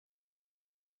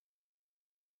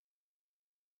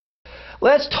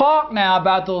Let's talk now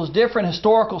about those different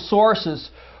historical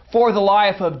sources for the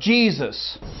life of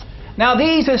Jesus. Now,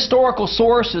 these historical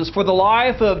sources for the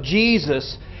life of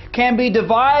Jesus can be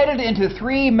divided into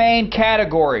three main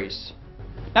categories.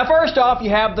 Now, first off, you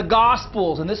have the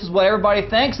Gospels, and this is what everybody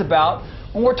thinks about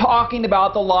when we're talking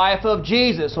about the life of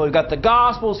Jesus. So we've got the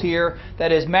Gospels here,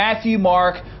 that is Matthew,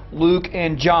 Mark, Luke,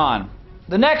 and John.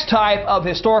 The next type of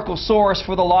historical source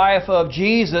for the life of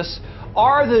Jesus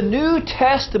are the New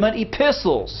Testament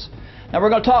epistles. Now, we're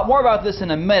going to talk more about this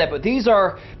in a minute, but these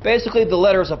are basically the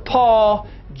letters of Paul,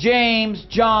 James,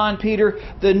 John, Peter,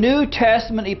 the New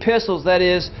Testament epistles, that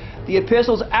is, the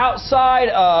epistles outside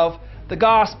of the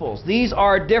Gospels. These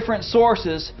are different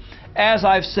sources, as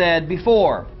I've said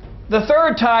before. The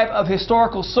third type of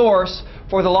historical source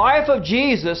for the life of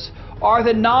Jesus are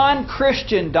the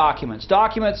non-Christian documents,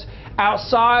 documents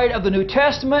outside of the New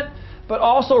Testament, but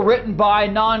also written by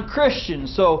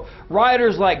non-Christians. So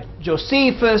writers like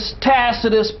Josephus,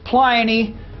 Tacitus,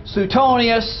 Pliny,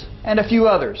 Suetonius, and a few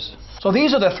others. So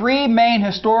these are the three main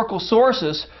historical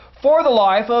sources for the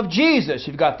life of Jesus.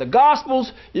 You've got the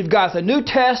Gospels, you've got the New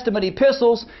Testament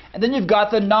epistles, and then you've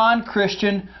got the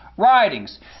non-Christian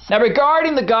writings. Now,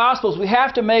 regarding the Gospels, we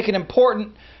have to make an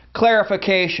important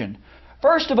clarification.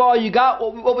 First of all, you got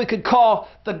what we could call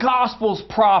the Gospels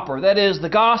proper. That is, the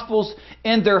Gospels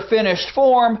in their finished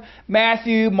form,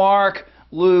 Matthew, Mark,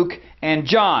 Luke, and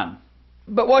John.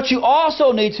 But what you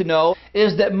also need to know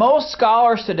is that most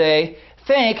scholars today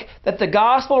think that the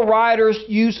Gospel writers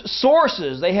used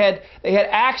sources. They had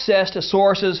access to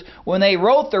sources when they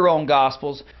wrote their own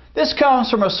Gospels. This comes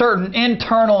from a certain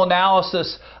internal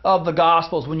analysis of the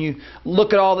Gospels. When you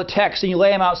look at all the texts and you lay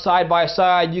them out side by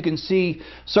side, you can see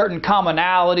certain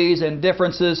commonalities and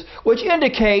differences which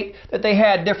indicate that they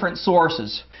had different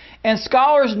sources. And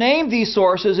scholars name these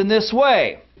sources in this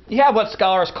way. You have what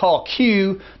scholars call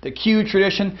Q, the Q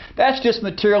tradition. That's just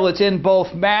material that's in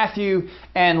both Matthew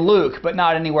and Luke, but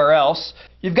not anywhere else.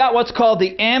 You've got what's called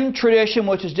the M tradition,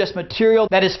 which is just material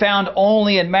that is found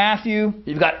only in Matthew.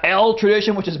 You've got L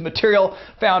tradition, which is material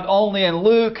found only in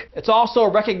Luke. It's also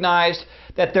recognized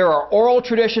that there are oral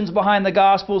traditions behind the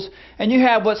Gospels. And you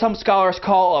have what some scholars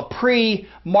call a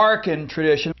pre-Markan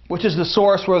tradition, which is the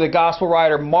source where the Gospel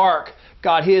writer Mark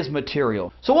got his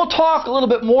material. So we'll talk a little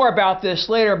bit more about this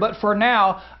later, but for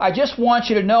now, I just want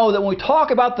you to know that when we talk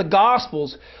about the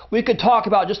Gospels, we could talk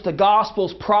about just the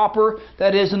Gospels proper,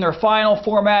 that is, in their final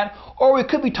format, or we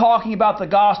could be talking about the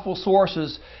Gospel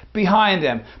sources behind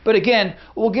them. But again,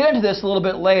 we'll get into this a little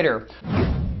bit later.